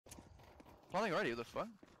Planning already, what the fuck?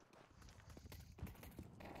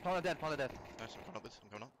 Planner dead, planner dead. Nice, I'm coming up with, I'm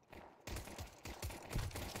coming up.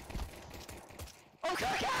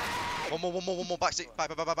 Okay! One more, back,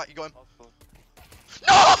 back, you got him.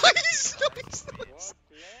 Nice! Nice!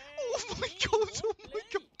 Oh my god, oh my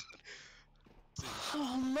god!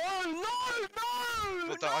 Oh no!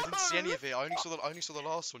 But I didn't see any of it, I only saw the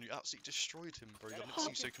last one, you absolutely destroyed him, bro, that makes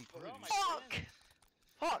you so composed.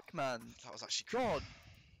 Fuck, man. That was actually crazy.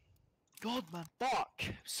 God, man, fuck!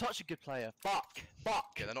 Such a good player. Fuck.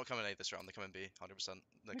 Yeah, they're not coming A this round, they're coming B, 100%.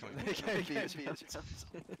 They're coming B.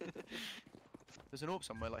 There's an orb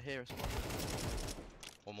somewhere, like here or somewhere.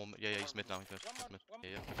 One more, yeah, he's mid now, he's mid.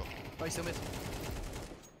 Yeah, I got him. Oh, he's still mid.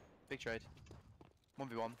 Big trade.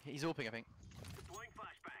 1v1. He's AWPing, I think.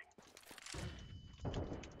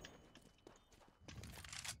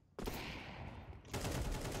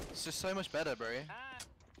 It's just so much better, bro.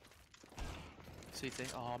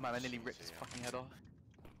 CT. Oh man, I nearly ripped his fucking head off.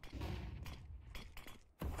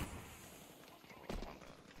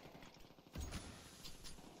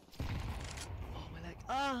 Oh, my leg.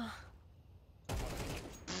 Ah!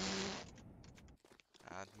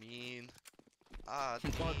 Admin.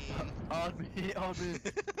 Admin. Admin.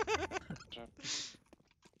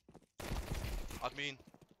 Admin. Admin.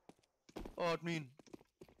 Admin.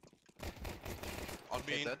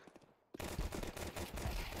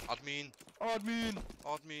 Admin. Admin.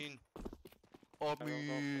 Admin. Admin.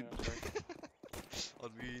 Admin.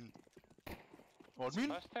 Admin.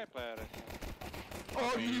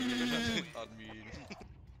 Admin.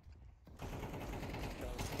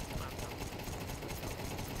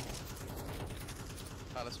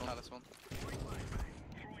 Palace one.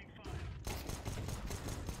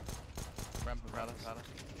 Ramp and Palace.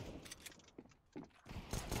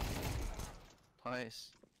 Nice.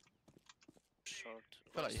 Short.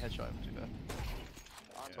 I feel like you headshot him, to be fair.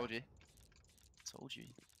 Yeah. Told you.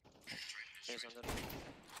 He's under. I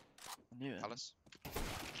knew it. Palace.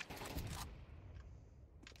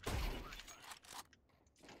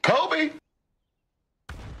 Kobe!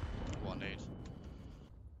 One nade.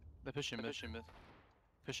 They're pushing mid.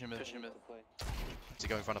 Pushing mid. To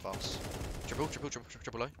go in front of us. Triple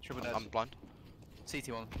low. Triple dead. I'm blind. CT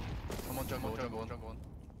one. I'm on jungle one.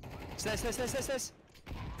 Stairs. Stairs.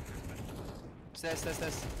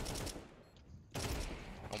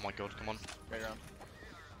 Oh my god, come on. Right around.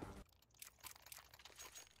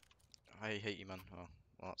 I hate you, man. Oh,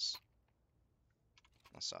 well, that's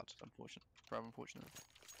sad. It's unfortunate. Rather unfortunate.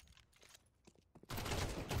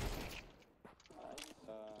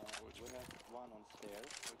 We have one on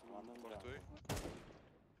stairs, one on ground.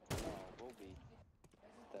 No, will be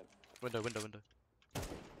step. Window.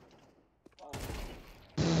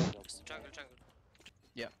 Jungle.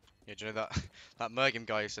 Yeah, do you know that that Mergim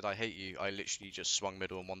guy who said I hate you? I literally just swung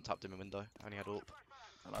middle and one tapped him in window. I only had AWP.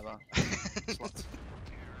 I like that. Slut.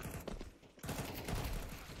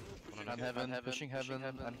 And heaven, pushing heaven,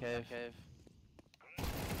 and cave.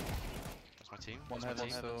 That's my team. One That's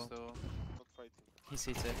heaven my team. still. He's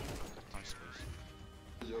CT. Nice, please.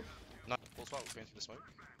 No, full swap going through the smoke.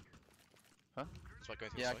 Huh? That's why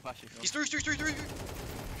going through Yeah, I the can smoke. flash you. He's through!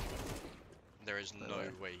 There is no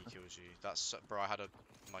way he kills you. That's bro. I had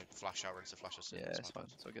my flash out into flash assist. Yeah, it's fine.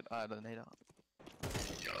 It's all good. I had a nade out.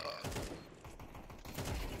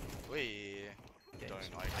 Wee.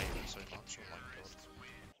 Don't. I hate him so much. Oh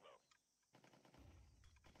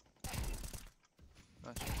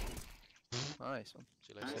my god. Nice one.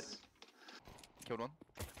 See you later. Nice. Killed one.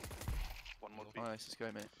 One more. Nice, let's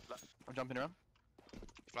go, mate. I'm jumping around.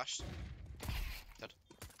 Flash. Dead.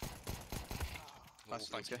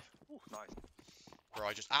 Nice, let's go. Ooh, nice. Bro,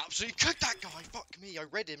 I just absolutely cooked that guy. Fuck me. I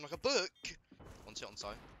read him like a book. One sit on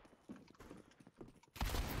side.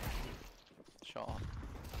 Shot.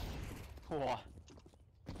 Whoa.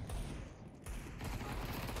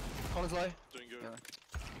 Connor's low. Doing good. Yeah.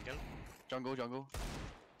 Kill. Jungle.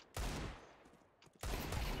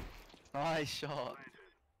 Nice shot.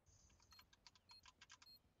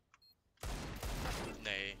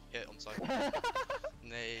 Nay, hit on side.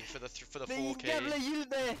 Nay, for the 4K. Jävla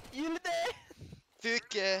Gilde!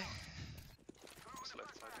 4K.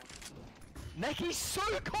 Necky's so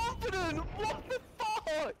confident! What the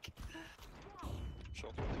fuck?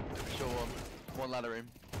 Short. Sure one. One ladder room.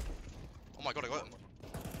 Oh my god, I got him.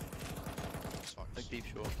 Like deep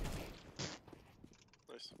short.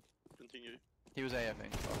 Nice. Continue. He was A, I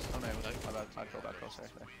think. Oh no, my bad. I fell back cross.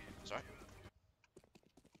 Sorry.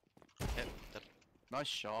 Hit. Dead. Nice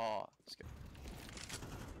shot. Let's go.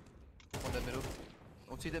 One dead middle.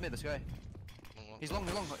 Or two dead mid, let's go. He's long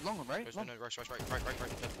one, right? Goes Long. no, right.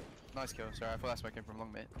 Dead. Nice kill. Sorry, I thought that smoke came from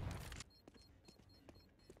long, mate.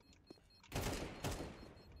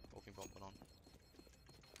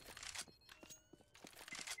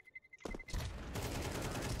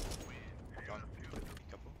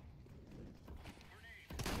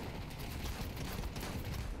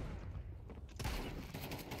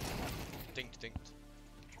 dinked.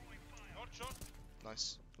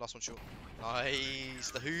 Nice. Last one short.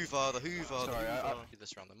 Nice. The Hoover. The Hoover. Sorry, the Hoover.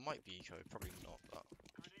 This round there might be eco. Probably not. But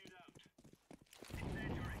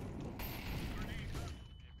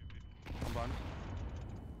I'm blind.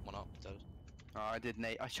 one up. Dead. Oh, I did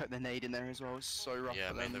nade. I chucked the nade in there as well. It was so rough. Yeah,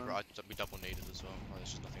 for mate. them, We double needed as well. Oh,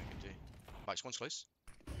 there's just nothing I can do. Right, one's close.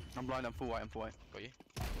 I'm blind. I'm full white. I'm full white. Got you.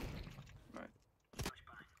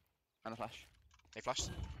 And a flash. Hey, flashed.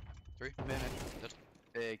 Mid. Dead.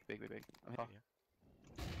 Big, big, big, big. I'm here.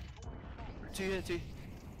 Yeah. Two here, two.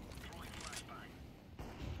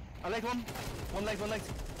 I leg one. One leg, one leg.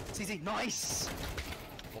 CZ. Nice.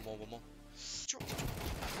 One more, one more. Drop.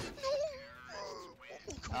 No! What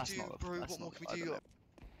more can That's we do, not bro? that's What more not- can I we do? don't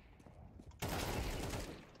know.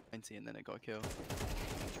 20 and then it got a kill.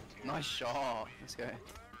 Nice shot. Let's go.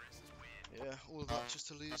 Yeah, all of that just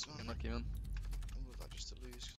to lose, man. Lucky man. All of that just to lose.